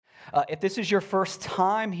If this is your first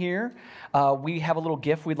time here, we have a little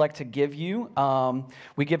gift we'd like to give you.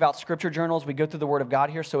 We give out scripture journals. We go through the Word of God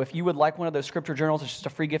here. So if you would like one of those scripture journals, it's just a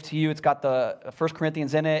free gift to you. It's got the 1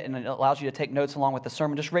 Corinthians in it, and it allows you to take notes along with the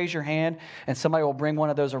sermon. Just raise your hand, and somebody will bring one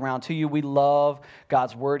of those around to you. We love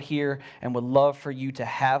God's Word here, and would love for you to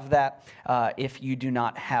have that if you do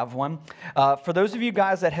not have one. For those of you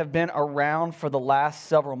guys that have been around for the last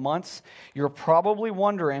several months, you're probably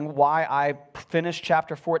wondering why I finished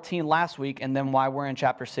chapter 14 last week and then why we're in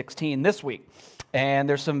chapter 16 this week. And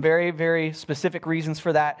there's some very, very specific reasons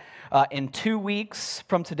for that. In 2 weeks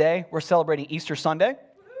from today, we're celebrating Easter Sunday.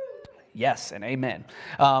 Yes, and amen.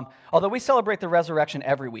 Although we celebrate the resurrection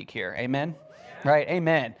every week here. Amen? Right?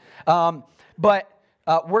 Amen. But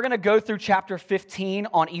we're going to go through chapter 15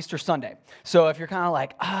 on Easter Sunday. So if you're kind of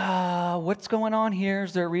like, what's going on here?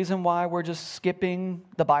 Is there a reason why we're just skipping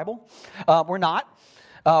the Bible? We're not.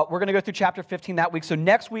 We're going to go through chapter 15 that week. So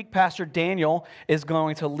next week, Pastor Daniel is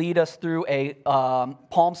going to lead us through a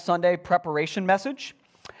Palm Sunday preparation message.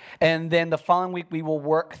 And then the following week, we will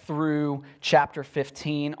work through chapter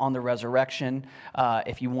 15 on the resurrection.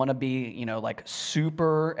 If you want to be, like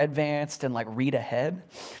super advanced and like read ahead,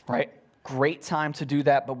 right? Great time to do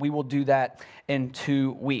that, but we will do that in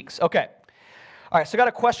 2 weeks. Okay. All right, so I got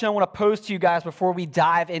a question I want to pose to you guys before we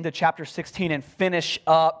dive into chapter 16 and finish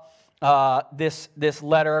up this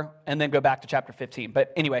letter and then go back to chapter 15.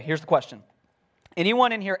 But anyway, here's the question.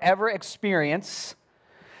 Anyone in here ever experience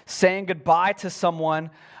saying goodbye to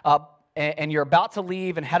someone and you're about to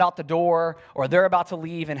leave and head out the door, or they're about to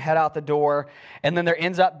leave and head out the door, and then there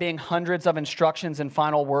ends up being hundreds of instructions and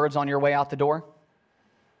final words on your way out the door?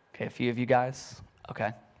 Okay, a few of you guys.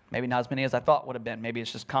 Okay, maybe not as many as I thought would have been. Maybe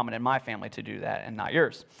it's just common in my family to do that and not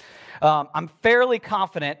yours. I'm fairly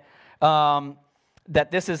confident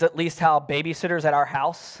that this is at least how babysitters at our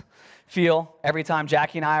house feel every time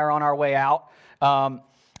Jackie and I are on our way out.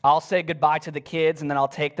 I'll say goodbye to the kids, and then I'll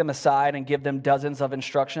take them aside and give them dozens of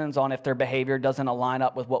instructions on if their behavior doesn't align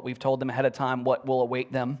up with what we've told them ahead of time, what will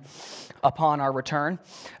await them upon our return.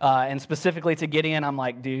 And specifically to Gideon, I'm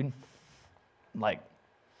like, dude,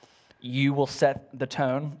 you will set the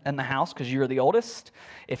tone in the house because you're the oldest.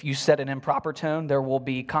 If you set an improper tone, there will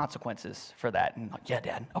be consequences for that. And like, yeah,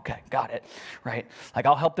 Dad, okay, got it, right? Like,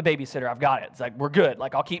 I'll help the babysitter, I've got it. It's like, we're good.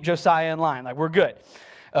 Like, I'll keep Josiah in line. Like, we're good,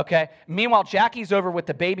 okay? Meanwhile, Jackie's over with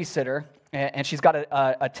the babysitter, and she's got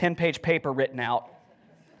a 10-page paper written out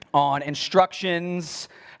on instructions,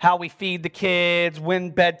 how we feed the kids, when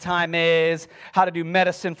bedtime is, how to do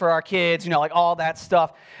medicine for our kids, like all that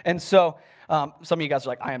stuff. And so some of you guys are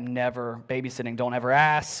like, I am never babysitting, don't ever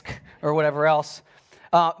ask, or whatever else.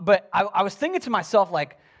 But I was thinking to myself,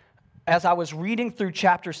 like, as I was reading through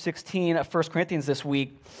chapter 16 of 1 Corinthians this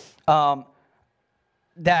week, why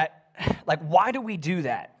do we do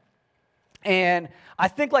that? And I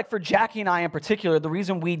think, like, for Jackie and I in particular, the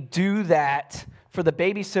reason we do that for the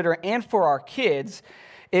babysitter and for our kids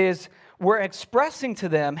is we're expressing to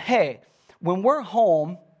them, hey, when we're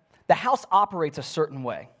home, the house operates a certain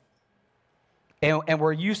way. And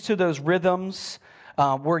we're used to those rhythms.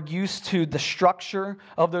 We're used to the structure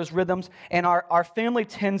of those rhythms. And our family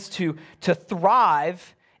tends to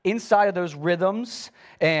thrive inside of those rhythms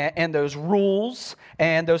and those rules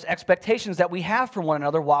and those expectations that we have for one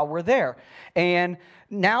another while we're there. And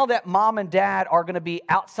now that Mom and Dad are going to be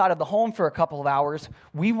outside of the home for a couple of hours,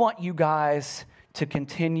 we want you guys to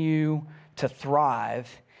continue to thrive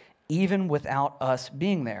even without us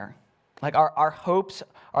being there. Like, our hopes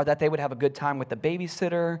are that they would have a good time with the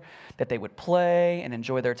babysitter, that they would play and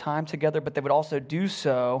enjoy their time together, but they would also do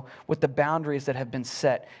so with the boundaries that have been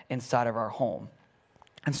set inside of our home.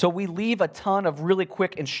 And so we leave a ton of really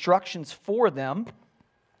quick instructions for them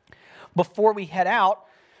before we head out,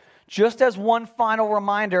 just as one final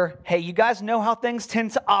reminder, hey, you guys know how things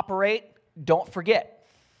tend to operate. Don't forget.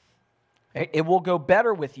 It will go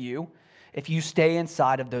better with you if you stay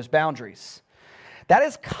inside of those boundaries. That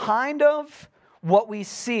is kind of what we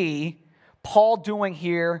see Paul doing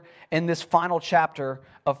here in this final chapter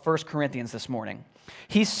of 1 Corinthians this morning.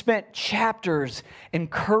 He spent chapters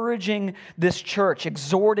encouraging this church,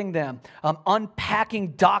 exhorting them,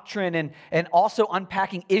 unpacking doctrine and also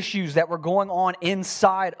unpacking issues that were going on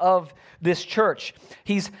inside of this church.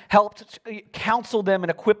 He's helped counsel them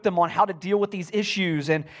and equip them on how to deal with these issues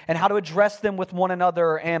and how to address them with one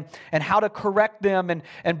another and how to correct them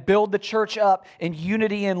and build the church up in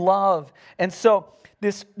unity and love. And so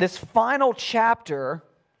this final chapter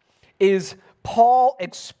is Paul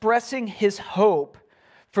expressing his hope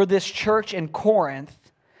for this church in Corinth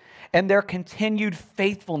and their continued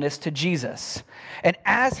faithfulness to Jesus. And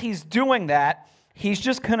as he's doing that, he's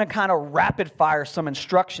just going to kind of rapid fire some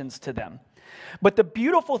instructions to them. But the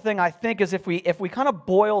beautiful thing, I think, is if we kind of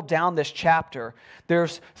boil down this chapter,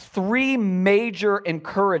 there's three major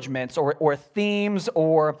encouragements or themes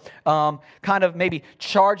or kind of maybe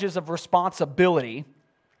charges of responsibility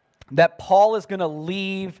that Paul is going to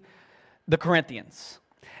leave the Corinthians.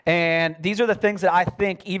 And these are the things that I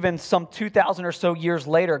think even some 2,000 or so years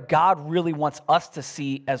later, God really wants us to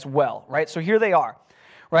see as well, right? So here they are,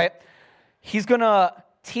 right? He's going to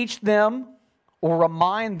teach them or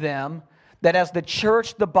remind them that as the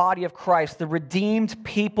church, the body of Christ, the redeemed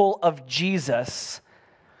people of Jesus,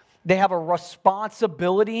 they have a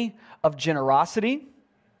responsibility of generosity,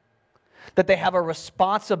 that they have a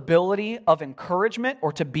responsibility of encouragement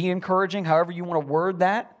or to be encouraging, however you want to word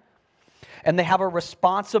that, and they have a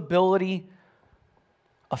responsibility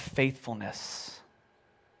of faithfulness,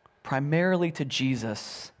 primarily to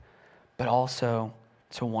Jesus, but also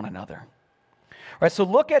to one another. All right, so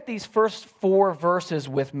look at these first 4 verses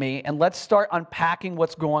with me, and let's start unpacking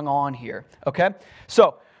what's going on here, okay?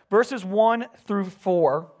 So, verses 1 through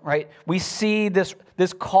 4, right, we see this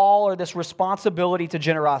call or this responsibility to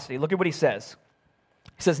generosity. Look at what he says.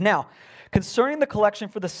 He says, "Now, concerning the collection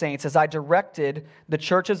for the saints, as I directed the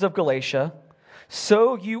churches of Galatia,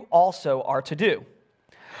 so you also are to do.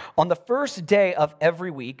 On the first day of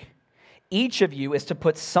every week, each of you is to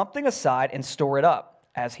put something aside and store it up,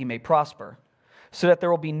 as he may prosper, so that there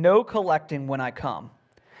will be no collecting when I come.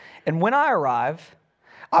 And when I arrive,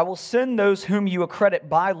 I will send those whom you accredit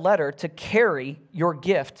by letter to carry your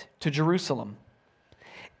gift to Jerusalem.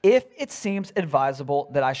 If it seems advisable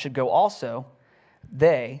that I should go also,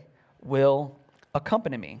 they will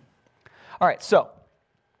accompany me." All right, so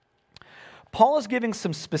Paul is giving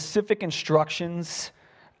some specific instructions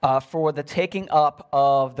for the taking up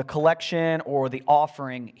of the collection or the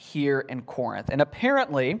offering here in Corinth. And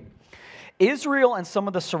apparently, Israel and some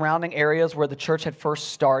of the surrounding areas where the church had first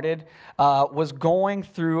started was going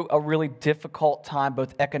through a really difficult time,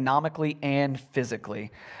 both economically and physically.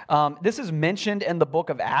 This is mentioned in the book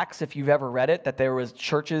of Acts, if you've ever read it, that there was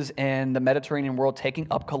churches in the Mediterranean world taking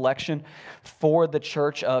up collection for the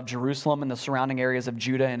church of Jerusalem and the surrounding areas of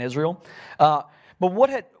Judah and Israel. But what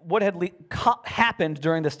had happened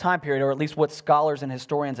during this time period, or at least what scholars and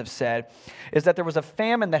historians have said, is that there was a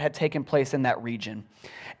famine that had taken place in that region.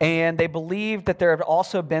 And they believed that there had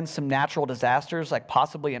also been some natural disasters, like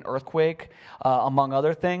possibly an earthquake, among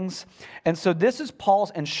other things. And so this is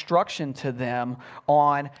Paul's instruction to them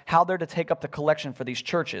on how they're to take up the collection for these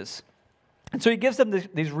churches. And so he gives them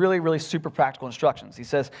these really, really super practical instructions. He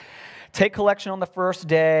says, take collection on the first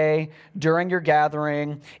day during your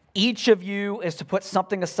gathering. Each of you is to put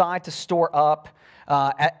something aside to store up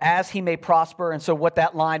as he may prosper. And so what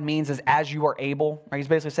that line means is as you are able. Right? He's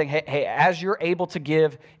basically saying, hey, as you're able to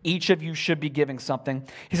give, each of you should be giving something.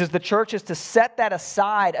 He says the church is to set that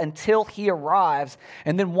aside until he arrives.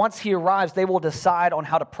 And then once he arrives, they will decide on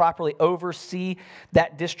how to properly oversee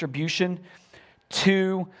that distribution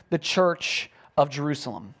to the church of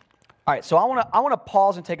Jerusalem. All right, so I want to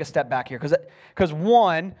pause and take a step back here because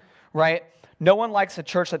one, right, no one likes a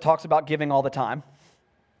church that talks about giving all the time.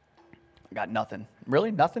 I got nothing.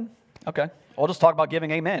 Really? Nothing? Okay. We'll just talk about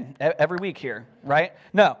giving amen every week here, right?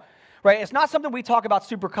 No. Right? It's not something we talk about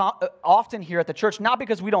super often here at the church, not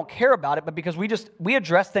because we don't care about it, but because we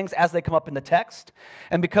address things as they come up in the text.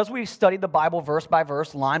 And because we study the Bible verse by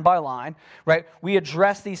verse, line by line, right? We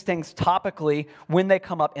address these things topically when they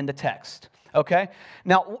come up in the text. Okay?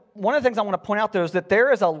 Now, one of the things I want to point out, though, is that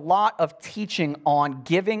there is a lot of teaching on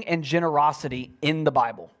giving and generosity in the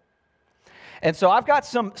Bible. And so I've got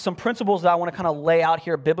some principles that I want to kind of lay out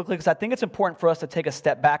here biblically because I think it's important for us to take a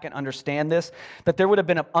step back and understand this, that there would have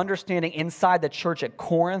been an understanding inside the church at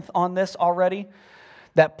Corinth on this already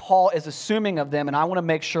that Paul is assuming of them, and I want to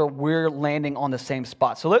make sure we're landing on the same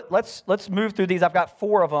spot. So let's move through these. I've got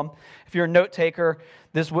 4 of them. If you're a note taker,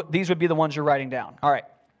 these would be the ones you're writing down. All right.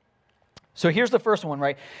 So here's the first one,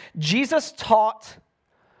 right? Jesus taught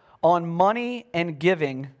on money and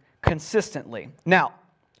giving consistently. Now,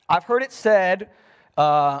 I've heard it said,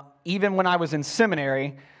 even when I was in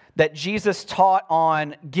seminary, that Jesus taught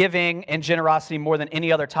on giving and generosity more than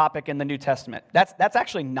any other topic in the New Testament. That's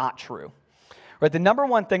actually not true. Right? The number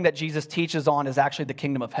one thing that Jesus teaches on is actually the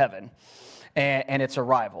kingdom of heaven and its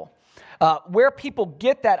arrival. Where people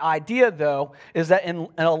get that idea, though, is that in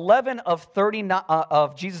 11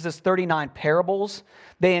 of Jesus' 39 parables,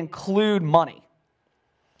 they include money.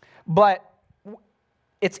 But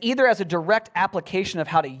it's either as a direct application of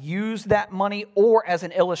how to use that money or as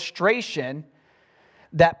an illustration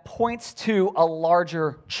that points to a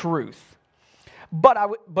larger truth.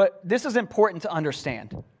 But this is important to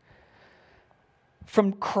understand.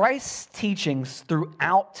 From Christ's teachings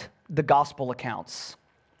throughout the gospel accounts,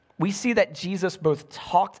 we see that Jesus both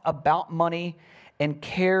talked about money and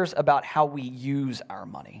cares about how we use our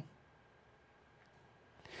money.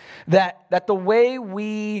 That the way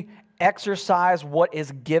we exercise what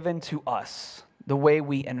is given to us, the way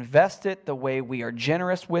we invest it, the way we are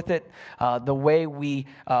generous with it, the way we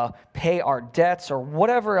pay our debts or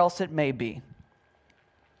whatever else it may be,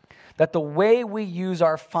 that the way we use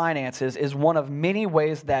our finances is one of many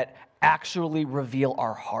ways that actually reveal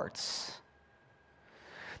our hearts.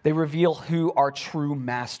 They reveal who our true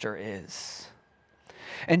master is.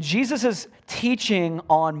 And Jesus' teaching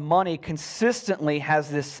on money consistently has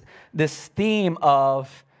this theme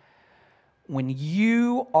of when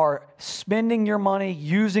you are spending your money,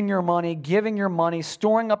 using your money, giving your money,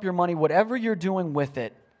 storing up your money, whatever you're doing with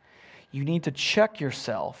it, you need to check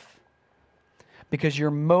yourself, because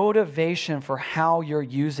your motivation for how you're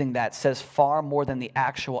using that says far more than the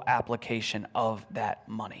actual application of that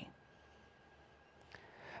money.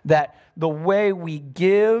 That the way we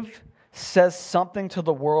give says something to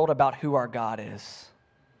the world about who our God is.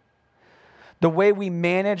 The way we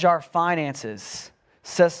manage our finances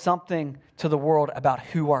says something to the world about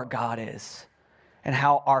who our God is and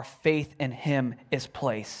how our faith in Him is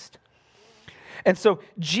placed. And so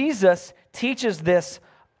Jesus teaches this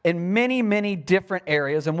in many, many different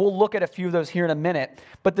areas, and we'll look at a few of those here in a minute.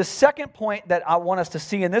 But the second point that I want us to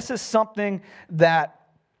see, and this is something that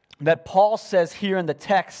Paul says here in the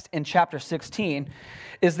text in chapter 16,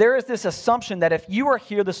 is there is this assumption that if you are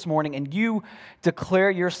here this morning and you declare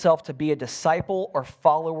yourself to be a disciple or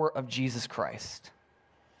follower of Jesus Christ,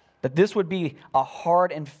 that this would be a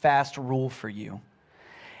hard and fast rule for you.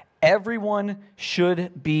 Everyone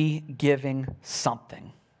should be giving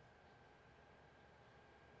something.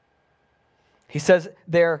 He says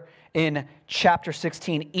there in chapter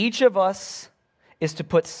 16, each of us is to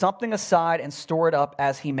put something aside and store it up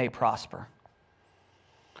as he may prosper.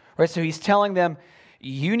 Right? So he's telling them,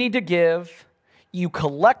 you need to give, you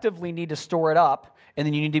collectively need to store it up, and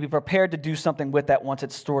then you need to be prepared to do something with that once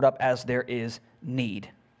it's stored up as there is need.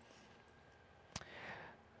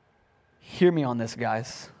 Hear me on this,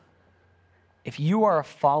 guys. If you are a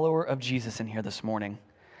follower of Jesus in here this morning,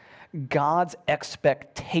 God's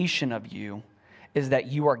expectation of you is that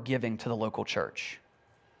you are giving to the local church.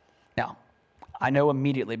 Now, I know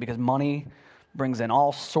immediately because money brings in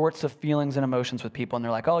all sorts of feelings and emotions with people, and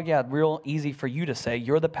they're like, oh yeah, real easy for you to say,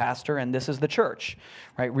 you're the pastor and this is the church,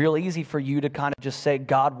 right? Real easy for you to kind of just say,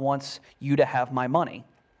 God wants you to have my money.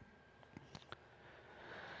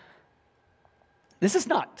 This is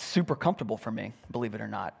not super comfortable for me, believe it or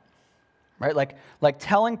not, right? Like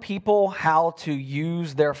telling people how to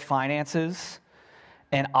use their finances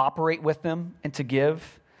and operate with them and to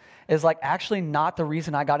give is like actually not the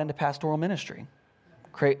reason I got into pastoral ministry.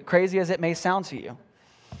 Crazy as it may sound to you.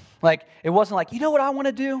 Like, it wasn't like, you know what I want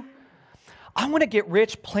to do? I want to get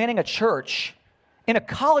rich planting a church in a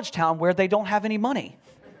college town where they don't have any money.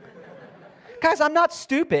 Guys, I'm not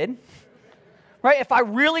stupid, right? If I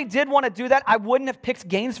really did want to do that, I wouldn't have picked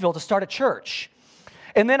Gainesville to start a church.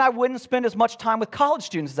 And then I wouldn't spend as much time with college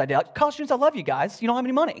students as I did. College students, I love you guys. You don't have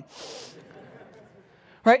any money.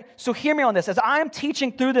 Right? So hear me on this. As I'm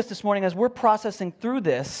teaching through this morning, as we're processing through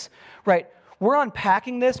this, right, we're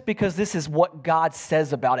unpacking this because this is what God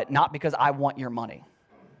says about it, not because I want your money.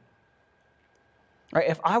 Right?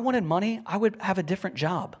 If I wanted money, I would have a different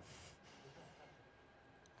job.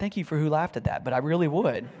 Thank you for who laughed at that, but I really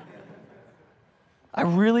would. I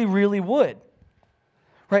really, really would.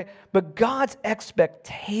 Right? But God's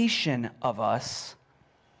expectation of us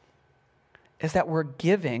is that we're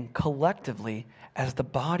giving collectively as the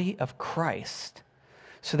body of Christ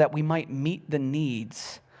so that we might meet the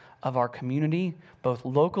needs of our community, both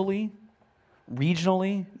locally,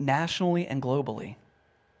 regionally, nationally, and globally.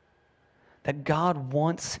 That God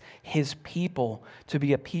wants His people to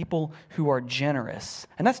be a people who are generous.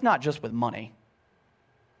 And that's not just with money,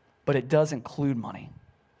 but it does include money.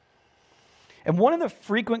 And one of the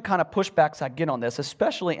frequent kind of pushbacks I get on this,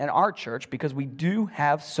 especially in our church, because we do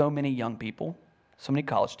have so many young people, so many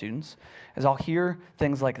college students, is I'll hear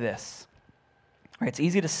things like this. Right? It's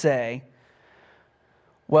easy to say,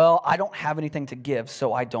 well, I don't have anything to give,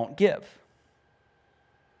 so I don't give.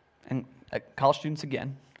 And college students,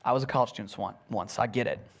 again, I was a college student once. I get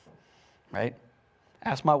it, right?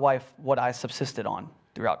 Ask my wife what I subsisted on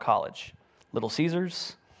throughout college. Little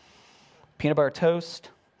Caesars, peanut butter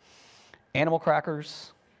toast, animal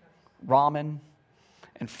crackers, ramen,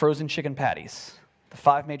 and frozen chicken patties, the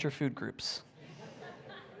 5 major food groups.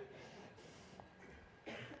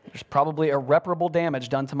 There's probably irreparable damage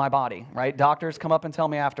done to my body, right? Doctors come up and tell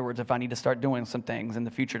me afterwards if I need to start doing some things in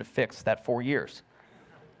the future to fix that 4 years.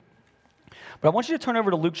 But I want you to turn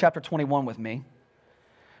over to Luke chapter 21 with me.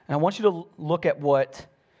 And I want you to look at what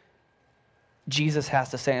Jesus has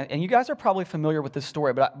to say. And you guys are probably familiar with this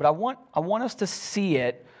story, but I want us to see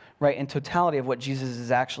it, right, in totality of what Jesus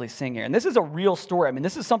is actually saying here. And this is a real story. I mean,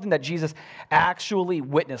 this is something that Jesus actually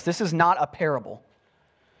witnessed. This is not a parable.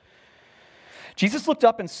 Jesus looked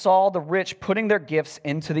up and saw the rich putting their gifts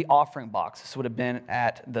into the offering box. This would have been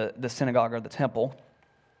at the synagogue or the temple.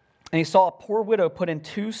 And he saw a poor widow put in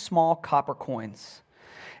 2 small copper coins.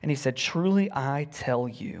 And he said, "Truly I tell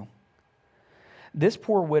you, this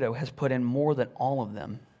poor widow has put in more than all of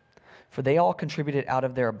them, for they all contributed out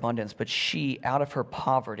of their abundance, but she, out of her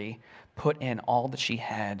poverty, put in all that she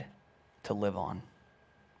had to live on."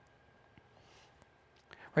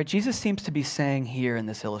 Right? Jesus seems to be saying here in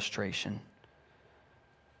this illustration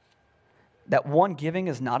that one, giving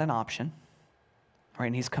is not an option, right?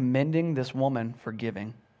 And he's commending this woman for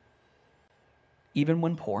giving, even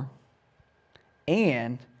when poor,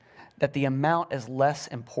 and that the amount is less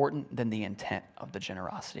important than the intent of the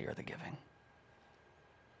generosity or the giving.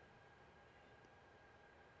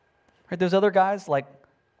 Right? Those other guys, like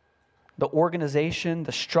the organization,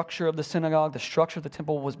 the structure of the synagogue, the structure of the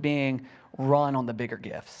temple was being run on the bigger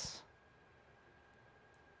gifts.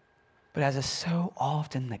 But as is so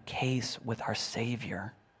often the case with our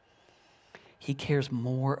Savior, he cares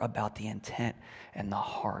more about the intent and the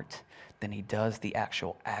heart than he does the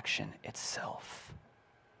actual action itself.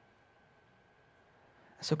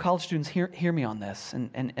 So college students, hear me on this.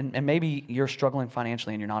 And maybe you're struggling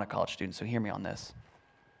financially and you're not a college student, so hear me on this.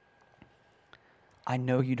 I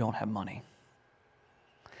know you don't have money.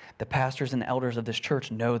 The pastors and elders of this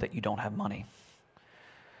church know that you don't have money.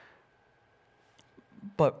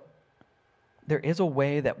 But there is a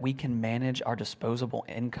way that we can manage our disposable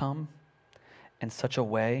income in such a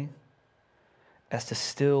way as to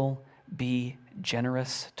still be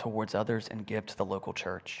generous towards others and give to the local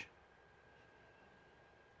church.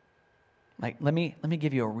 Like, let me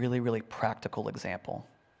give you a really, really practical example.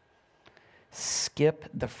 Skip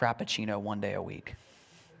the Frappuccino one day a week.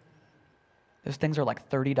 Those things are like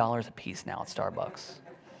 $30 a piece now at Starbucks.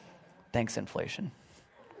 Thanks, inflation.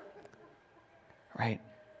 Right?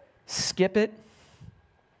 Skip it.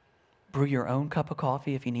 Brew your own cup of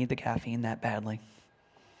coffee if you need the caffeine that badly.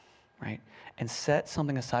 Right? And set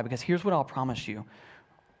something aside, because here's what I'll promise you.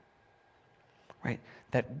 Right?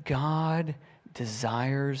 That God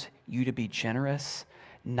desires you to be generous,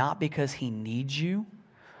 not because he needs you,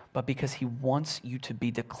 but because he wants you to be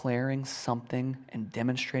declaring something and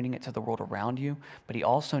demonstrating it to the world around you. But he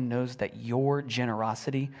also knows that your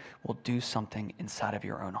generosity will do something inside of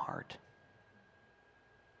your own heart.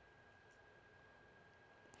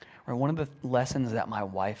 Or one of the lessons that my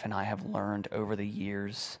wife and I have learned over the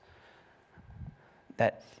years,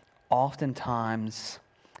 that oftentimes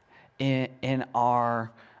in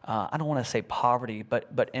our, I don't want to say poverty,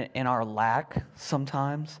 but in our lack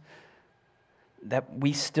sometimes, that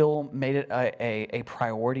we still made it a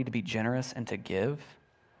priority to be generous and to give.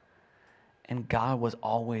 And God was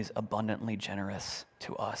always abundantly generous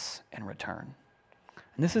to us in return.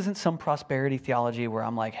 And this isn't some prosperity theology where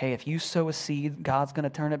I'm like, hey, if you sow a seed, God's going to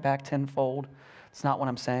turn it back tenfold. It's not what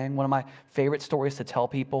I'm saying. One of my favorite stories to tell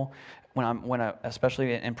people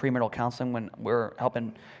especially in premarital counseling, when we're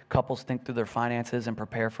helping couples think through their finances and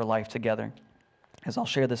prepare for life together, is I'll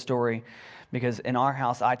share this story because in our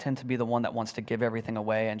house, I tend to be the one that wants to give everything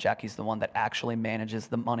away, and Jackie's the one that actually manages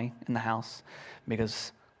the money in the house,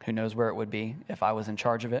 because who knows where it would be if I was in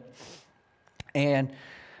charge of it. And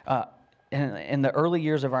in the early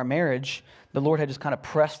years of our marriage, the Lord had just kind of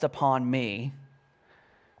pressed upon me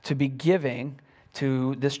to be giving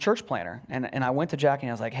to this church planner. And I went to Jackie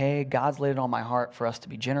and I was like, hey, God's laid it on my heart for us to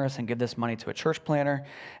be generous and give this money to a church planner.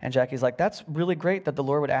 And Jackie's like, that's really great that the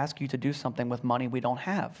Lord would ask you to do something with money we don't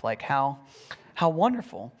have. Like, how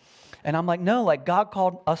wonderful. And I'm like, no, like God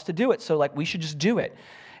called us to do it, so like we should just do it.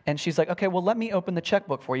 And she's like, okay, well, let me open the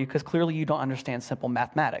checkbook for you, because clearly you don't understand simple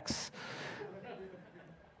mathematics.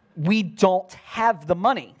 We don't have the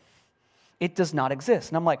money. It does not exist.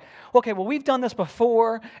 And I'm like, okay, well, we've done this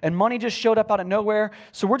before, and money just showed up out of nowhere,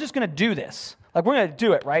 so we're just going to do this. Like, we're going to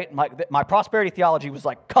do it, right? My prosperity theology was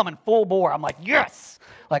like coming full bore. I'm like, yes!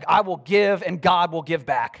 Like, I will give, and God will give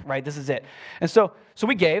back, right? This is it. And so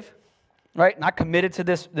we gave, right? And I committed to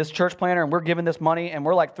this church planner, and we're giving this money, and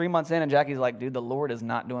we're like 3 months in, and Jackie's like, dude, the Lord is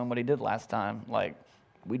not doing what he did last time. Like,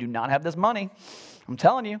 we do not have this money. I'm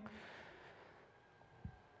telling you.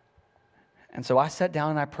 And so I sat down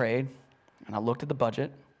and I prayed, and I looked at the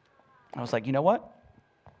budget. I was like, you know what?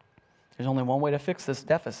 There's only one way to fix this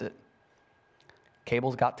deficit.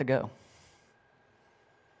 Cable's got to go.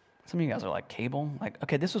 Some of you guys are like, cable? Like,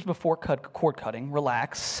 okay, this was before cord cutting.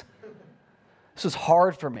 Relax. This is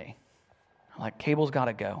hard for me. I'm like, cable's got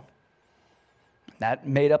to go. That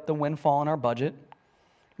made up the windfall in our budget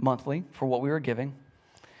monthly for what we were giving.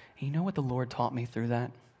 And you know what the Lord taught me through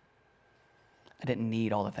that? I didn't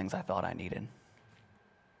need all the things I thought I needed.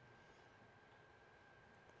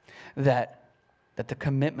 That the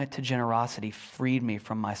commitment to generosity freed me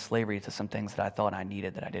from my slavery to some things that I thought I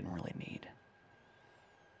needed that I didn't really need.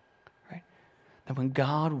 Right? That when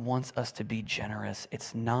God wants us to be generous,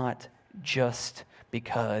 it's not just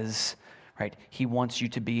because, right, he wants you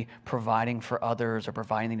to be providing for others or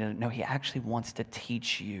providing. No, he actually wants to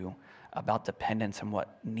teach you about dependence and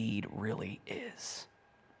what need really is.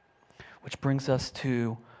 Which brings us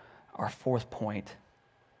to our third point.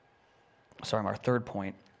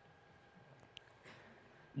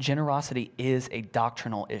 Generosity is a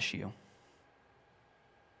doctrinal issue.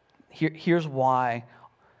 Here's why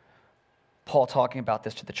Paul talking about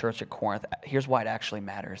this to the church at Corinth, here's why it actually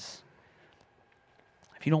matters.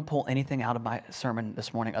 If you don't pull anything out of my sermon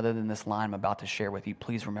this morning other than this line I'm about to share with you,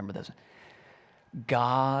 please remember this.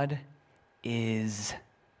 God is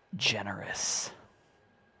generous.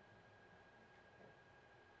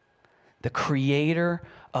 The creator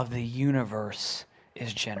of the universe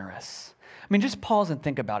is generous. I mean, just pause and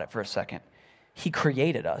think about it for a second. He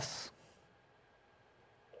created us.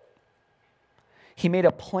 He made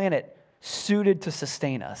a planet suited to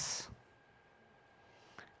sustain us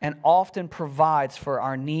and often provides for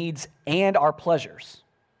our needs and our pleasures.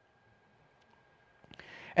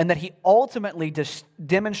 And that he ultimately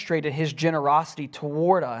demonstrated his generosity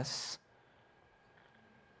toward us,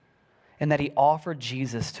 and that he offered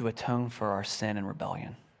Jesus to atone for our sin and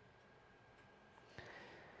rebellion.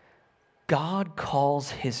 God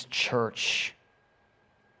calls his church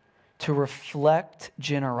to reflect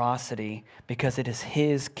generosity because it is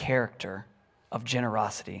his character of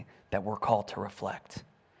generosity that we're called to reflect.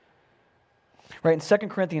 Right, in 2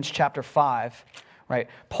 Corinthians chapter 5, right,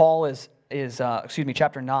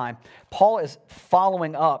 chapter 9, Paul is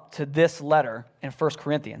following up to this letter in 1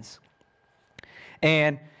 Corinthians.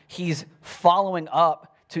 And he's following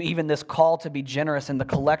up to even this call to be generous in the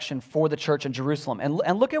collection for the church in Jerusalem.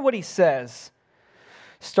 And look at what he says,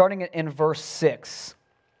 starting in verse 6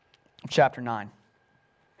 of chapter 9.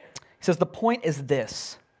 He says, the point is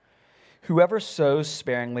this: whoever sows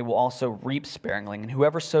sparingly will also reap sparingly, and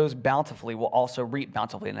whoever sows bountifully will also reap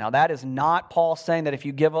bountifully. Now, that is not Paul saying that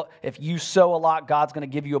if you sow a lot, God's going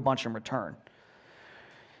to give you a bunch in return.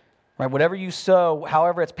 Right? Whatever you sow,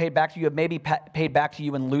 however it's paid back to you, it may be paid back to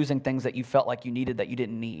you in losing things that you felt like you needed that you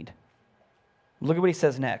didn't need. Look at what he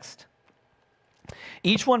says next.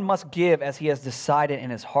 Each one must give as he has decided in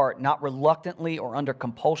his heart, not reluctantly or under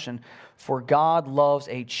compulsion, for God loves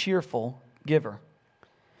a cheerful giver.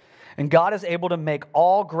 And God is able to make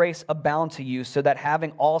all grace abound to you, so that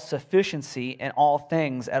having all sufficiency in all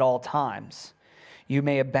things at all times, you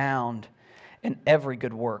may abound in every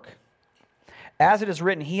good work. As it is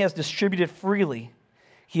written, he has distributed freely.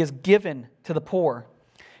 He has given to the poor.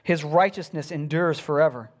 His righteousness endures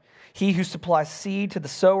forever. He who supplies seed to the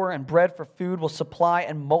sower and bread for food will supply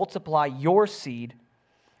and multiply your seed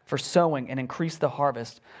for sowing and increase the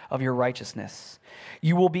harvest of your righteousness.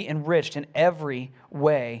 You will be enriched in every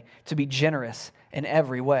way to be generous in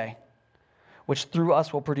every way, which through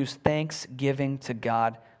us will produce thanksgiving to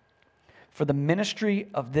God. For the ministry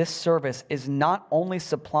of this service is not only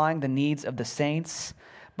supplying the needs of the saints,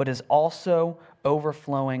 but is also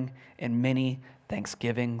overflowing in many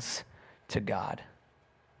thanksgivings to God.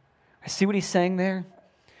 See what he's saying there?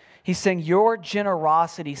 He's saying your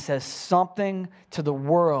generosity says something to the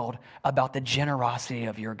world about the generosity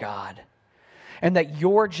of your God. And that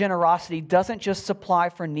your generosity doesn't just supply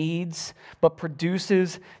for needs, but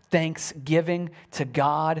produces thanksgiving to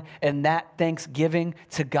God. And that thanksgiving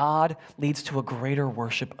to God leads to a greater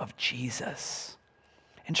worship of Jesus.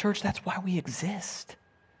 And church, that's why we exist.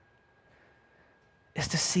 Is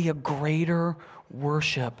to see a greater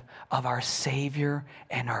worship of our Savior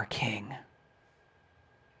and our King.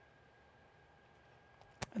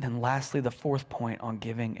 And then lastly, the fourth point on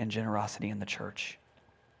giving and generosity in the church.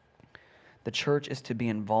 The church is to be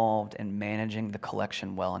involved in managing the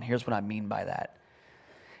collection well. And here's what I mean by that.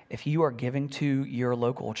 If you are giving to your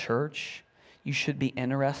local church, you should be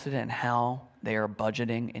interested in how they are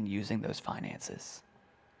budgeting and using those finances.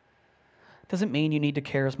 Doesn't mean you need to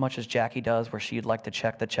care as much as Jackie does, where she'd like to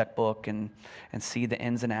check the checkbook and see the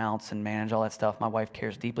ins and outs and manage all that stuff. My wife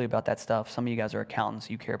cares deeply about that stuff. Some of you guys are accountants,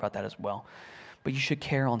 you care about that as well. But you should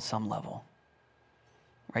care on some level.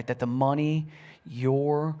 right? That the money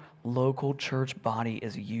your local church body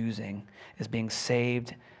is using is being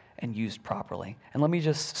saved and used properly. And let me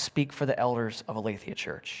just speak for the elders of Aletheia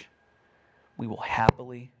Church. We will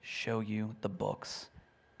happily show you the books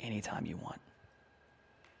anytime you want.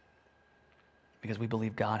 Because we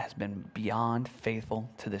believe God has been beyond faithful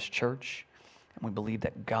to this church. And we believe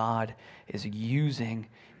that God is using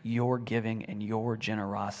your giving and your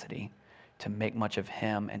generosity to make much of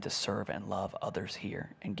Him and to serve and love others here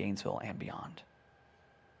in Gainesville and beyond.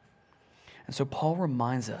 And so Paul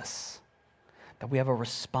reminds us that we have a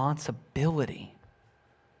responsibility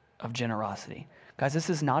of generosity. Guys, this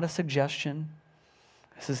is not a suggestion.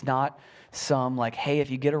 This is not some like, hey, if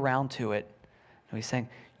you get around to it. No, he's saying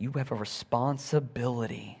you have a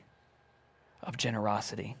responsibility of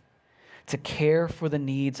generosity to care for the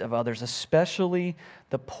needs of others, especially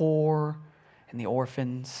the poor and the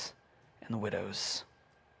orphans and the widows.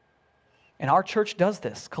 And our church does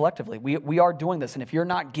this collectively. We are doing this. And if you're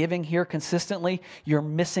not giving here consistently, you're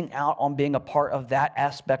missing out on being a part of that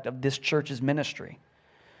aspect of this church's ministry.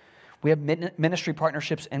 We have ministry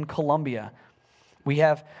partnerships in Columbia. We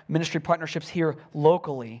have ministry partnerships here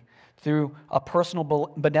locally through a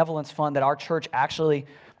personal benevolence fund that our church actually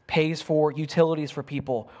pays for utilities for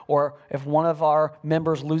people. Or if one of our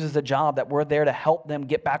members loses a job, that we're there to help them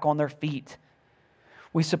get back on their feet.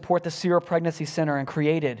 We support the Sierra Pregnancy Center and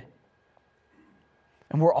Created.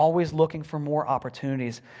 And we're always looking for more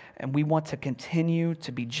opportunities. And we want to continue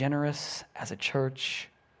to be generous as a church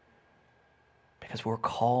because we're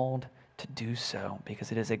called to do so,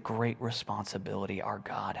 because it is a great responsibility our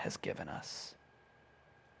God has given us.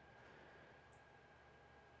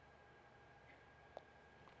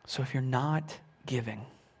 So if you're not giving,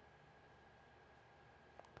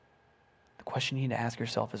 the question you need to ask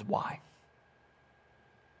yourself is why?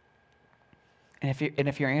 And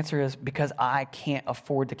if your answer is because I can't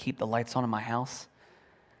afford to keep the lights on in my house,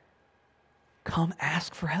 come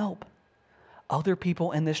ask for help. Other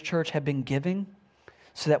people in this church have been giving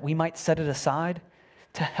so that we might set it aside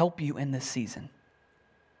to help you in this season.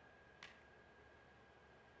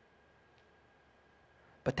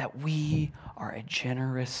 But that we are a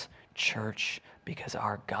generous church because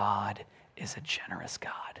our God is a generous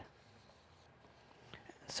God.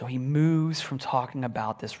 So he moves from talking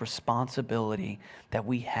about this responsibility that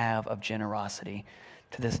we have of generosity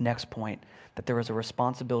to this next point, that there is a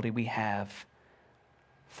responsibility we have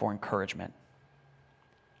for encouragement.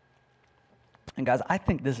 And guys, I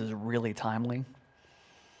think this is really timely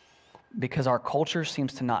because our culture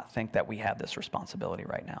seems to not think that we have this responsibility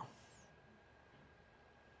right now.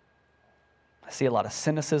 I see a lot of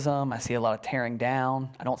cynicism. I see a lot of tearing down.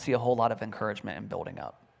 I don't see a whole lot of encouragement and building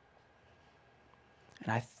up.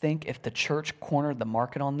 And I think if the church cornered the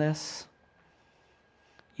market on this,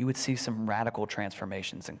 you would see some radical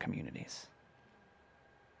transformations in communities.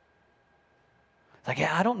 It's like,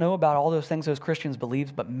 yeah, I don't know about all those things those Christians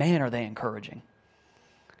believe, but man, are they encouraging.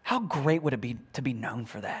 How great would it be to be known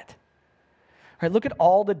for that? All right, look at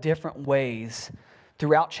all the different ways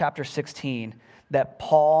throughout chapter 16 that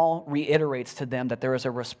Paul reiterates to them that there is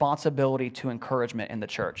a responsibility to encouragement in the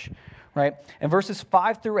church. Right? In verses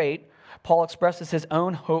 5 through 8, Paul expresses his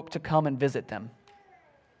own hope to come and visit them.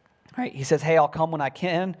 Right? He says, hey, I'll come when I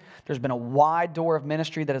can. There's been a wide door of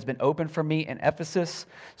ministry that has been opened for me in Ephesus,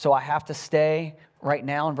 so I have to stay right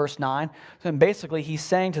now in verse 9. And basically, he's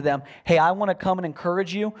saying to them, hey, I want to come and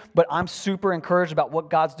encourage you, but I'm super encouraged about what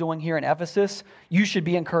God's doing here in Ephesus. You should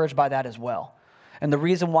be encouraged by that as well. And the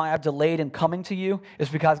reason why I've delayed in coming to you is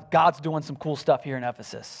because God's doing some cool stuff here in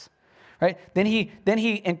Ephesus. Right? Then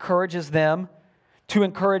he encourages them to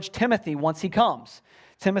encourage Timothy once he comes.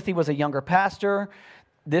 Timothy was a younger pastor.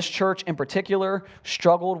 This church in particular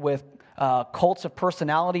struggled with cults of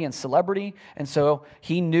personality and celebrity, and so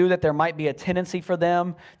he knew that there might be a tendency for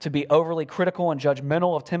them to be overly critical and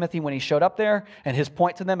judgmental of Timothy when he showed up there, and his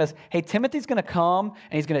point to them is, hey, Timothy's going to come,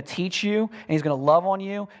 and he's going to teach you, and he's going to love on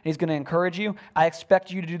you, and he's going to encourage you. I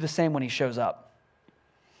expect you to do the same when he shows up.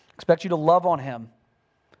 I expect you to love on him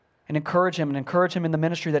and encourage him in the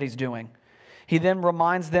ministry that he's doing. He then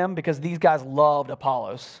reminds them, because these guys loved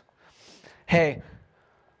Apollos, hey,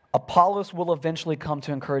 Apollos will eventually come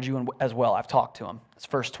to encourage you as well. I've talked to him. It's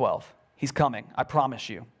verse 12. He's coming. I promise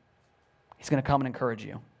you. He's going to come and encourage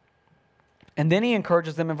you. And then he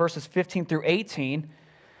encourages them in verses 15 through 18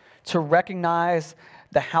 to recognize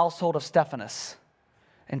the household of Stephanas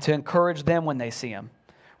and to encourage them when they see him.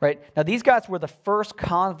 Right? Now, these guys were the first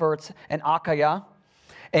converts in Achaia,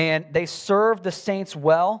 and they served the saints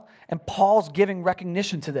well, and Paul's giving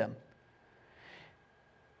recognition to them.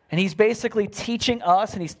 And he's basically teaching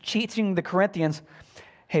us, and he's teaching the Corinthians,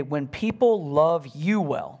 hey, when people love you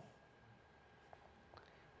well,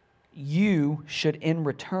 you should in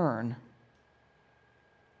return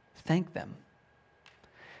thank them.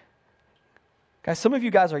 Guys, some of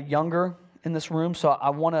you guys are younger in this room, so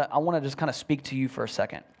I want to just kind of speak to you for a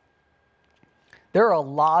second. There are a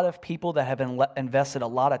lot of people that have invested a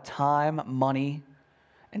lot of time, money,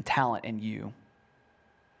 and talent in you.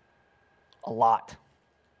 A lot.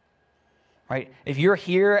 Right? If you're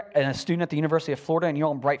here and a student at the University of Florida and you're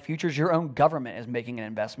on Bright Futures, your own government is making an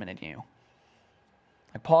investment in you.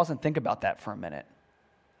 Like, pause and think about that for a minute.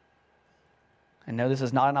 And no, this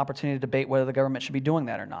is not an opportunity to debate whether the government should be doing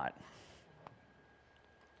that or not.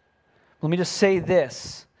 Let me just say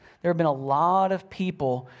this. There have been a lot of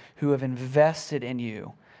people who have invested in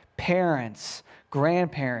you. Parents,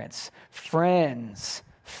 grandparents, friends,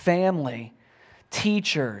 family,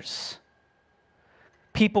 teachers,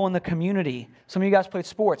 people in the community. Some of you guys played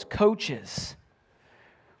sports, coaches.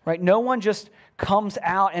 Right? No one just comes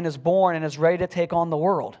out and is born and is ready to take on the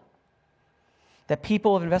world. That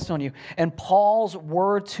people have invested on you. And Paul's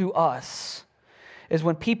word to us is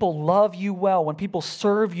when people love you well, when people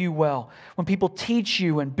serve you well, when people teach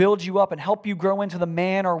you and build you up and help you grow into the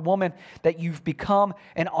man or woman that you've become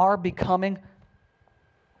and are becoming,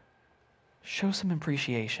 show some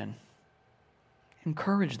appreciation.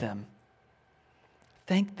 Encourage them.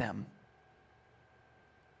 Thank them.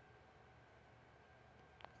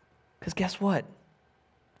 Because guess what?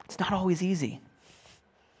 It's not always easy.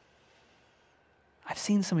 I've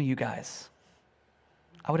seen some of you guys.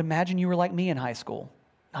 I would imagine you were like me in high school.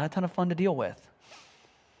 Not a ton of fun to deal with.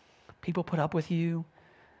 People put up with you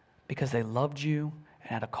because they loved you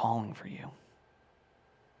and had a calling for you.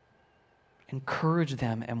 Encourage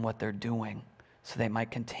them in what they're doing so they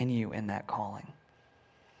might continue in that calling.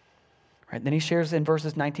 Right? Then he shares in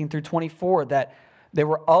verses 19 through 24 that there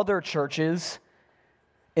were other churches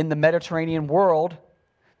in the Mediterranean world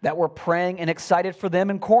that were praying and excited for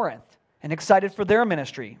them in Corinth. And excited for their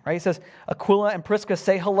ministry, right? He says, Aquila and Prisca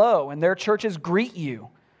say hello, and their churches greet you.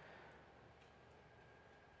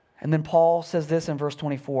 And then Paul says this in verse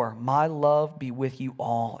 24, my love be with you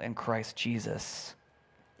all in Christ Jesus.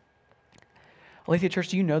 Aletheia Church,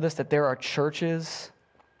 do you know this, that there are churches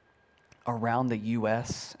around the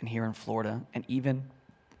U.S. and here in Florida, and even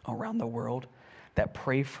around the world, that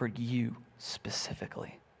pray for you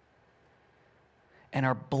specifically and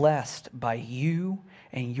are blessed by you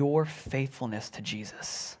and your faithfulness to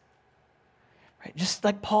Jesus. Right? Just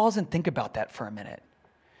like pause and think about that for a minute.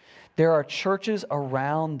 There are churches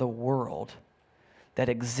around the world that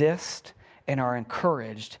exist and are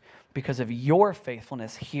encouraged because of your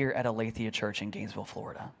faithfulness here at Aletheia Church in Gainesville,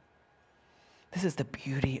 Florida. This is the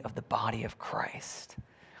beauty of the body of Christ.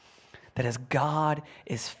 That as God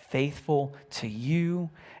is faithful to you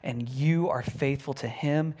and you are faithful to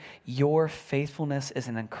Him, your faithfulness is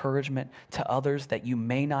an encouragement to others that you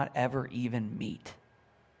may not ever even meet.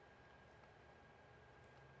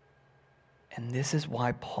 And this is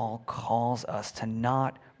why Paul calls us to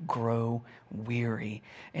not grow weary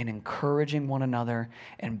in encouraging one another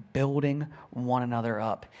and building one another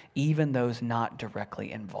up, even those not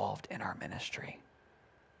directly involved in our ministry.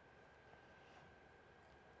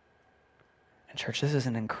 And church, this is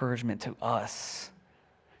an encouragement to us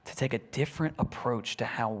to take a different approach to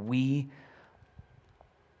how we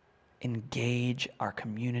engage our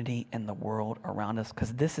community and the world around us,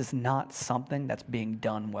 because this is not something that's being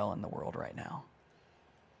done well in the world right now.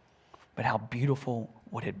 But how beautiful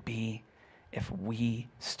would it be if we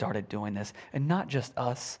started doing this? And not just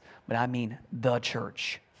us, but I mean the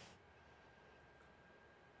church.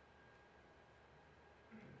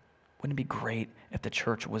 Wouldn't it be great if the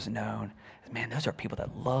church was known as, man, those are people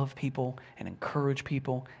that love people and encourage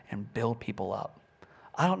people and build people up.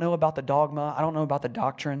 I don't know about the dogma. I don't know about the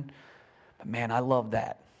doctrine. But man, I love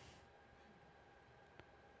that.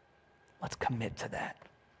 Let's commit to that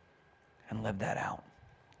and live that out.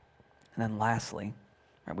 And then lastly,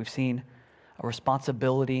 right, we've seen a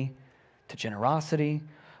responsibility to generosity,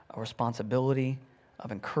 a responsibility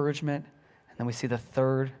of encouragement, and then we see the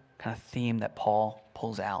third kind of theme that Paul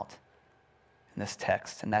pulls out in this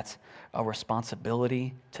text, and that's a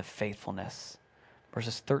responsibility to faithfulness.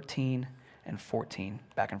 Verses 13 and 14,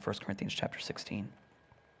 back in 1 Corinthians chapter 16.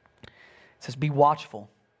 It says, be watchful,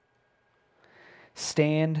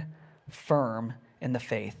 stand firm in the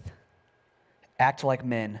faith, act like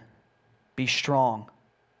men, be strong.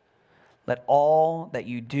 Let all that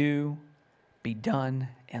you do be done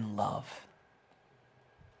in love.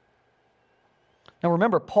 Now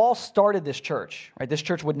remember, Paul started this church, right? This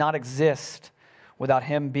church would not exist without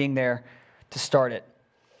him being there to start it.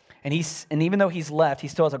 And even though he's left, he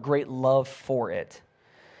still has a great love for it.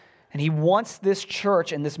 And he wants this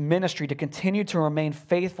church and this ministry to continue to remain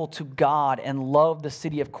faithful to God and love the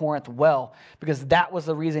city of Corinth well, because that was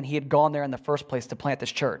the reason he had gone there in the first place, to plant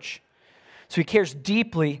this church. So he cares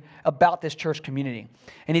deeply about this church community.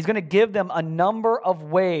 And he's going to give them a number of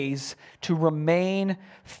ways to remain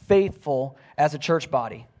faithful as a church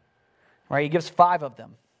body. Right? He gives 5 of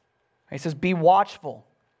them. He says, be watchful.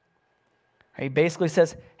 He basically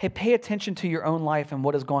says, hey, pay attention to your own life and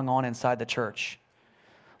what is going on inside the church.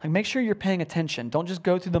 Like, make sure you're paying attention. Don't just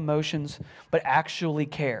go through the motions, but actually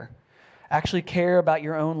care. Actually care about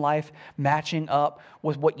your own life matching up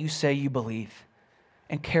with what you say you believe.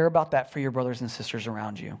 And care about that for your brothers and sisters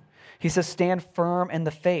around you. He says, stand firm in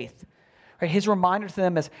the faith. Right? His reminder to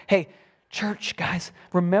them is, hey, church, guys,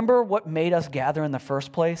 remember what made us gather in the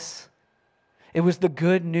first place? It was the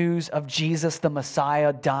good news of Jesus, the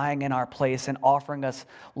Messiah, dying in our place and offering us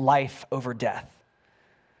life over death.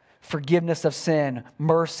 Forgiveness of sin,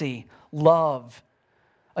 mercy, love,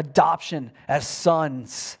 adoption as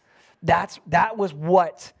sons. That was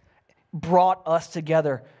what brought us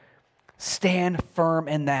together. Stand firm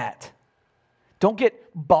in that. Don't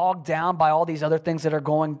get bogged down by all these other things that are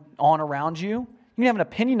going on around you. You can have an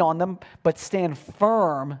opinion on them, but stand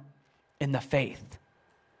firm in the faith.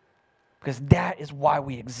 Because that is why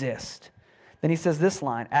we exist. Then he says this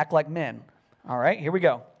line, act like men. All right, here we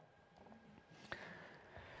go.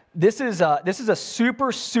 This is a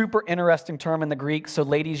super, super interesting term in the Greek, so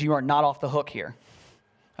ladies, you are not off the hook here.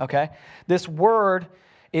 Okay? This word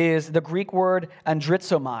is the Greek word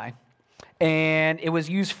andrizomai, and it was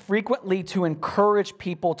used frequently to encourage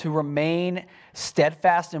people to remain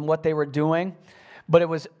steadfast in what they were doing, but it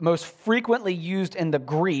was most frequently used in the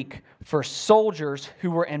Greek for soldiers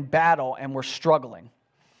who were in battle and were struggling.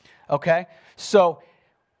 Okay? So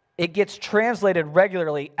it gets translated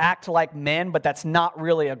regularly, act like men, but that's not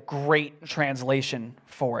really a great translation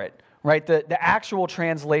for it, right? The actual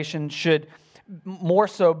translation should more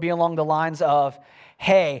so be along the lines of,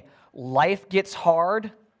 hey, life gets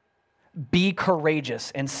hard, be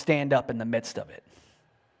courageous and stand up in the midst of it.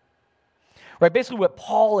 Right? Basically what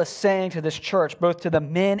Paul is saying to this church, both to the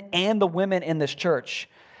men and the women in this church,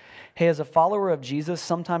 hey, as a follower of Jesus,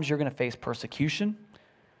 sometimes you're going to face persecution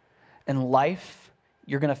in life.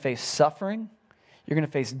 You're going to face suffering. You're going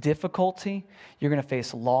to face difficulty. You're going to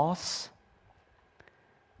face loss.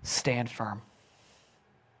 Stand firm.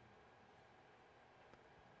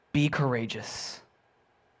 Be courageous.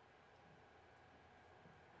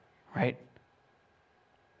 Right?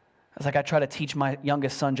 It's like I try to teach my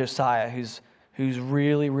youngest son, Josiah, who's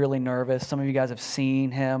really, really nervous. Some of you guys have seen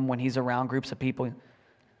him when he's around groups of people.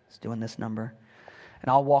 He's doing this number. And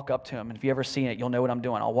I'll walk up to him, and if you've ever seen it, you'll know what I'm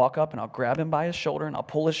doing. I'll walk up, and I'll grab him by his shoulder, and I'll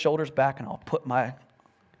pull his shoulders back, and I'll put my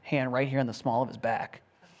hand right here in the small of his back.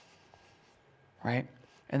 Right?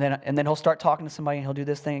 And then he'll start talking to somebody, and he'll do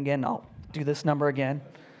this thing again, and I'll do this number again.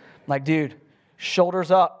 I'm like, dude, shoulders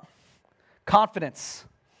up. Confidence.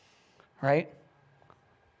 Right?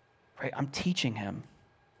 Right? I'm teaching him.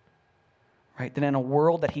 Right? That in a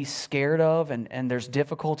world that he's scared of and there's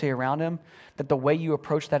difficulty around him, that the way you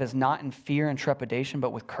approach that is not in fear and trepidation,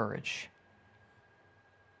 but with courage.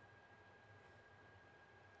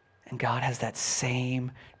 And God has that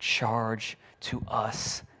same charge to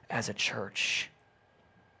us as a church.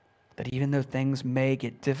 That even though things may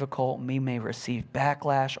get difficult, we may receive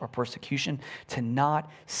backlash or persecution, to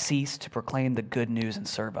not cease to proclaim the good news and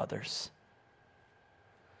serve others.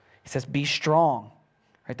 He says, be strong.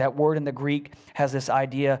 Right? That word in the Greek has this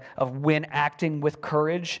idea of when acting with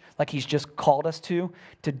courage, like he's just called us to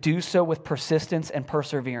do so with persistence and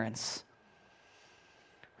perseverance.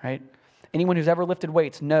 Right? Anyone who's ever lifted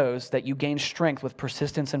weights knows that you gain strength with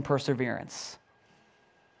persistence and perseverance.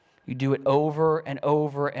 You do it over and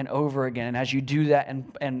over and over again. And as you do that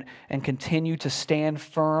and continue to stand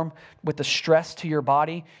firm with the stress to your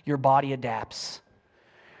body adapts.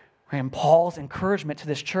 And Paul's encouragement to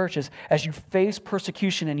this church is, as you face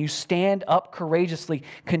persecution and you stand up courageously,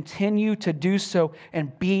 continue to do so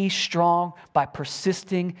and be strong by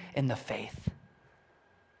persisting in the faith.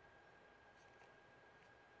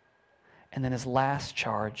 And then his last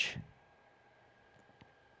charge,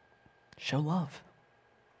 show love.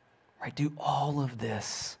 Right? Do all of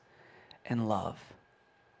this in love.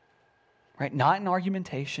 Right? Not in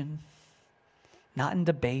argumentation, not in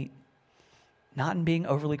debate, not in being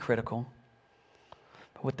overly critical,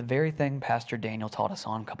 but with the very thing Pastor Daniel taught us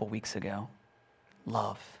on a couple weeks ago.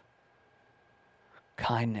 Love,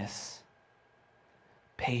 kindness,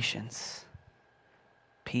 patience,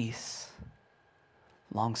 peace,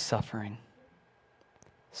 long-suffering,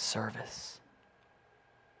 service.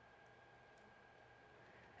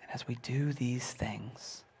 And as we do these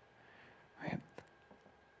things, right?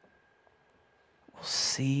 We'll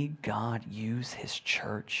see God use his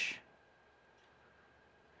church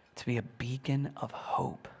to be a beacon of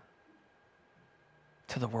hope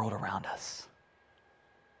to the world around us.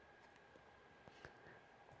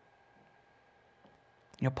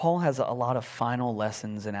 Paul has a lot of final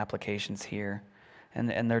lessons and applications here,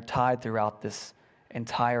 and they're tied throughout this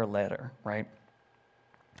entire letter, right?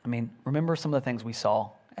 I mean, remember some of the things we saw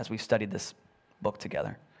as we studied this book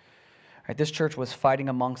together. Right? This church was fighting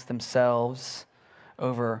amongst themselves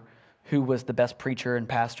over who was the best preacher and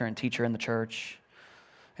pastor and teacher in the church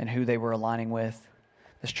and who they were aligning with.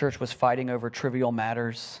 This church was fighting over trivial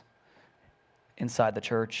matters inside the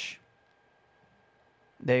church.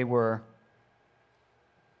 They were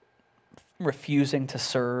refusing to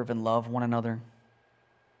serve and love one another.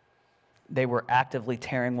 They were actively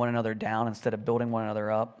tearing one another down instead of building one another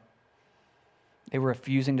up. They were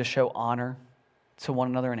refusing to show honor to one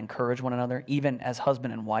another and encourage one another, even as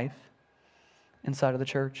husband and wife inside of the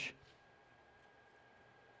church.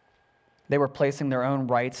 They were placing their own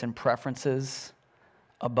rights and preferences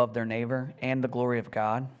above their neighbor and the glory of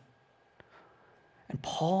God. And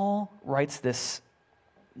Paul writes this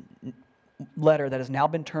letter that has now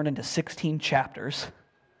been turned into 16 chapters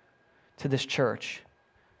to this church.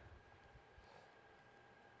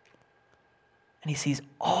 And he sees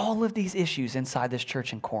all of these issues inside this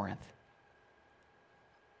church in Corinth.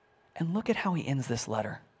 And look at how he ends this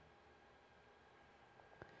letter.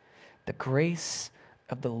 The grace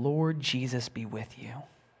of the Lord Jesus be with you.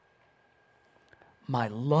 My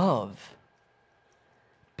love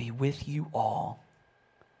be with you all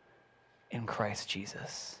in Christ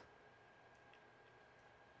Jesus.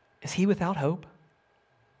 Is he without hope?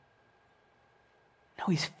 No,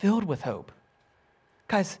 he's filled with hope.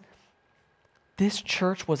 Guys, this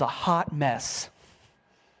church was a hot mess.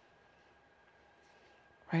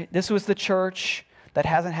 Right? This was the church that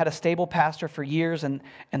hasn't had a stable pastor for years, and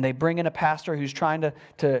they bring in a pastor who's trying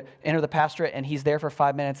to enter the pastorate, and he's there for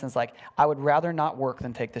 5 minutes, and it's like, I would rather not work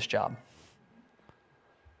than take this job.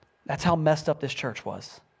 That's how messed up this church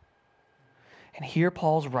was. And here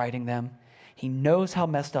Paul's writing them. He knows how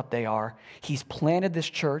messed up they are. He's planted this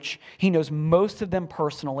church. He knows most of them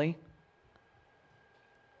personally.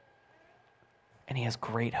 And he has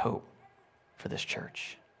great hope for this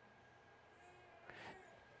church.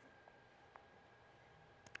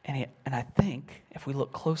 And I think if we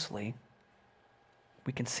look closely,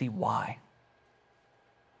 we can see why.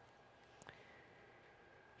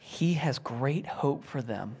 He has great hope for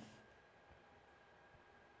them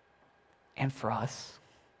and for us.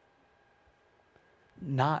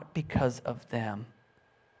 Not because of them,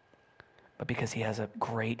 but because he has a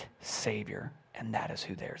great Savior, and that is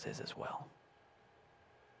who theirs is as well.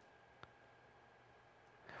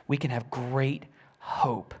 We can have great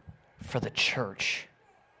hope for the church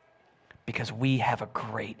because we have a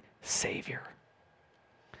great Savior.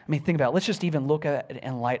 I mean, think about it. Let's just even look at it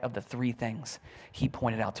in light of the three things he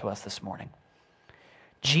pointed out to us this morning.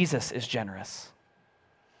 Jesus is generous.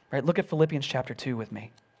 Right? Look at Philippians chapter 2 with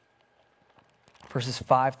me. Verses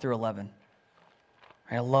 5 through 11.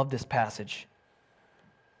 I love this passage.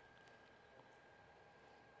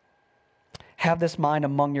 Have this mind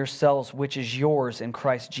among yourselves, which is yours in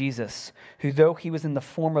Christ Jesus, who though he was in the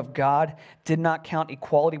form of God, did not count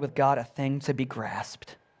equality with God a thing to be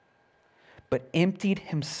grasped, but emptied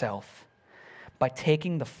himself by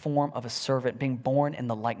taking the form of a servant, being born in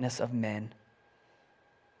the likeness of men.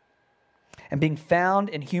 And being found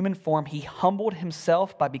in human form, he humbled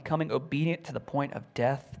himself by becoming obedient to the point of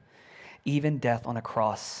death, even death on a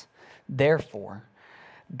cross. Therefore,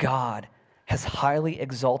 God has highly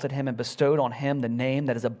exalted him and bestowed on him the name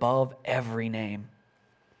that is above every name,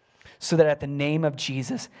 so that at the name of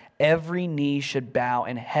Jesus, every knee should bow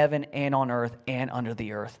in heaven and on earth and under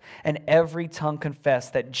the earth, and every tongue confess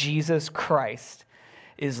that Jesus Christ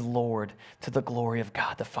is Lord, to the glory of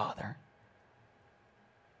God the Father.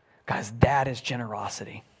 Guys, that is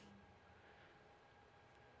generosity.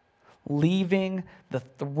 Leaving the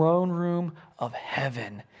throne room of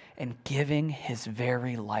heaven and giving his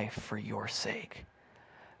very life for your sake.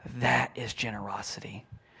 That is generosity.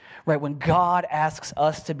 Right? When God asks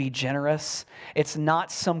us to be generous, it's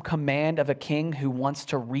not some command of a king who wants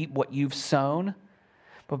to reap what you've sown,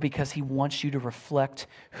 but because he wants you to reflect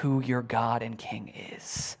who your God and King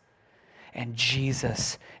is. And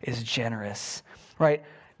Jesus is generous. Right?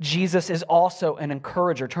 Jesus is also an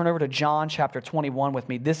encourager. Turn over to John chapter 21 with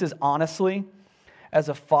me. This is honestly, as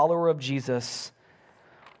a follower of Jesus,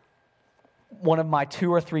 one of my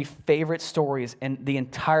 2 or 3 favorite stories in the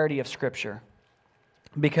entirety of Scripture.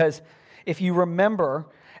 Because if you remember,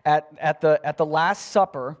 at the Last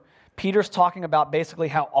Supper, Peter's talking about basically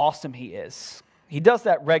how awesome he is. He does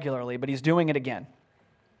that regularly, but he's doing it again.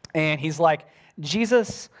 And he's like,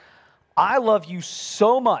 Jesus, I love you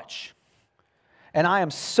so much, and I am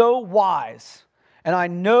so wise, and I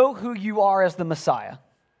know who you are as the Messiah,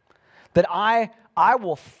 that I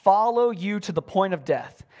will follow you to the point of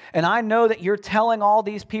death. And I know that you're telling all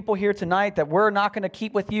these people here tonight that we're not going to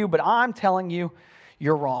keep with you, but I'm telling you,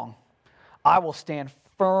 you're wrong. I will stand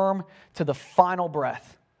firm to the final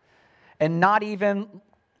breath. And not even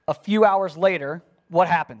a few hours later, what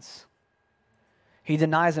happens? He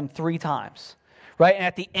denies him 3 times, right? And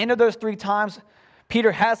at the end of those 3 times,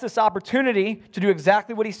 Peter has this opportunity to do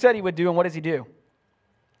exactly what he said he would do, and what does he do?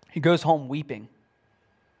 He goes home weeping.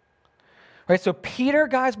 Right, so Peter,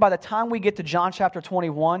 guys, by the time we get to John chapter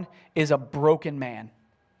 21, is a broken man.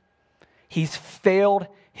 He's failed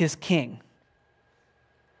his king.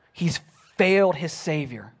 He's failed his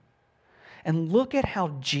Savior. And look at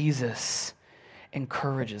how Jesus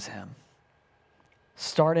encourages him.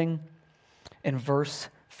 Starting in verse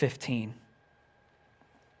 15.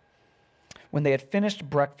 When they had finished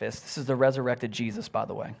breakfast, this is the resurrected Jesus, by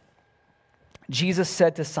the way. Jesus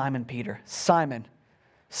said to Simon Peter, Simon,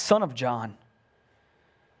 son of John,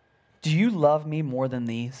 do you love me more than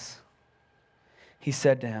these? He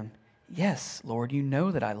said to him, yes, Lord, you know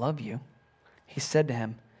that I love you. He said to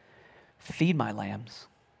him, feed my lambs.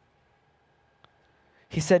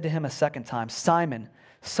 He said to him a second time, Simon,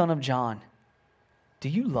 son of John, do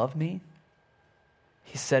you love me?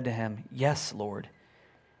 He said to him, yes, Lord,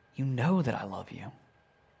 you know that I love you.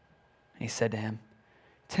 He said to him,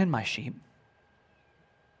 tend my sheep.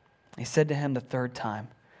 He said to him the third time,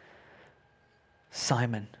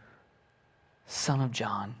 Simon, son of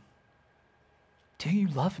John, do you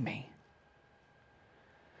love me?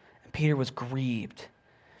 And Peter was grieved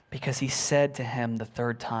because he said to him the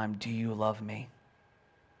third time, do you love me?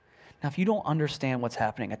 Now, if you don't understand what's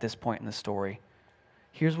happening at this point in the story,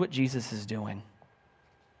 here's what Jesus is doing.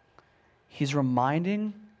 He's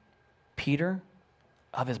reminding Peter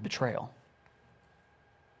of his betrayal.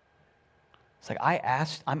 It's like,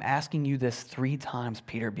 I'm asking you this 3 times,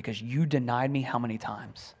 Peter, because you denied me how many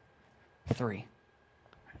times? 3.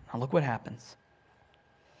 Now look what happens.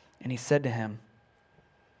 And he said to him,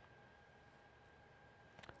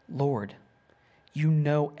 Lord, you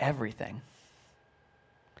know everything.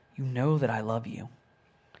 You know that I love you.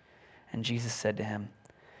 And Jesus said to him,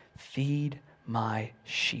 feed my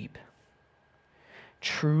sheep.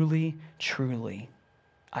 Truly, truly,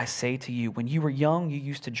 I say to you, when you were young, you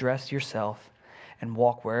used to dress yourself and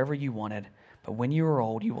walk wherever you wanted. But when you are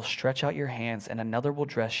old, you will stretch out your hands, and another will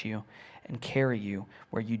dress you and carry you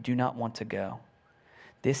where you do not want to go.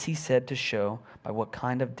 This he said to show by what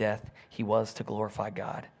kind of death he was to glorify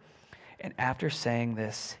God. And after saying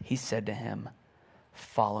this, he said to him,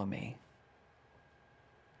 follow me.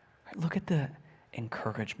 Look at the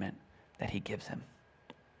encouragement that he gives him.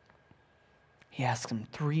 He asks him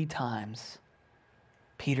 3 times,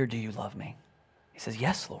 Peter, do you love me? He says,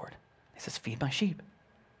 yes, Lord. He says, feed my sheep.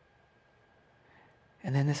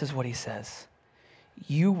 And then this is what he says.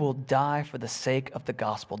 You will die for the sake of the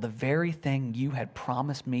gospel, the very thing you had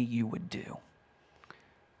promised me you would do.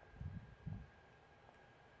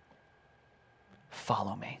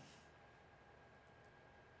 Follow me.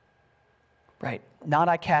 Right? Not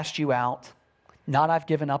I cast you out. Not I've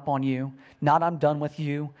given up on you. Not I'm done with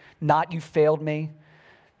you. Not you failed me.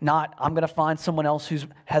 Not I'm going to find someone else who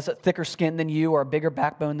has a thicker skin than you or a bigger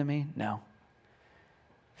backbone than me. No.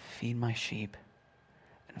 Feed my sheep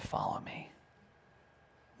and follow me.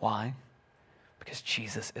 Why? Because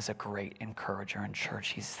Jesus is a great encourager in church.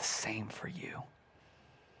 He's the same for you.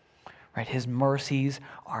 Right? His mercies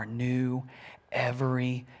are new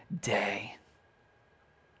every day.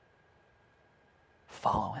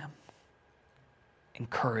 Follow him.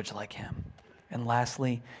 Encourage like him. And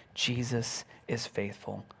lastly, Jesus is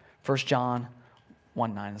faithful. 1 John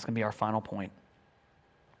 1:9, that's going to be our final point.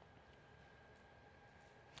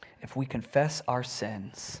 If we confess our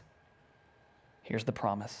sins, here's the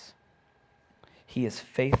promise. He is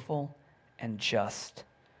faithful and just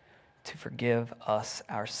to forgive us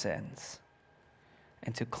our sins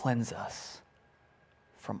and to cleanse us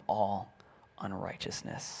from all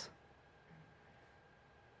unrighteousness.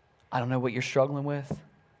 I don't know what you're struggling with.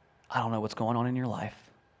 I don't know what's going on in your life.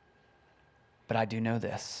 But I do know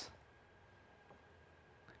this.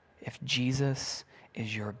 If Jesus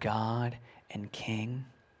is your God and King,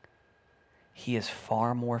 he is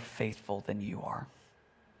far more faithful than you are.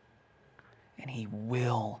 And he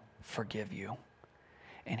will forgive you.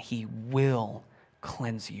 And he will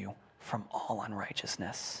cleanse you from all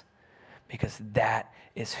unrighteousness. Because that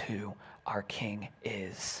is who our King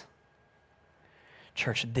is.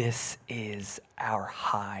 Church, this is our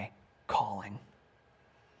high calling.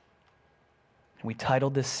 We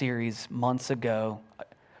titled this series months ago,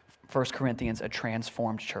 1 Corinthians, A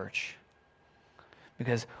Transformed Church.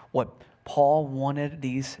 Because what Paul wanted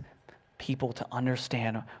these people to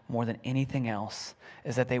understand more than anything else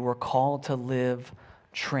is that they were called to live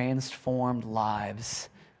transformed lives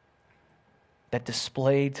that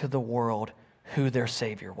displayed to the world who their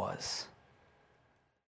Savior was.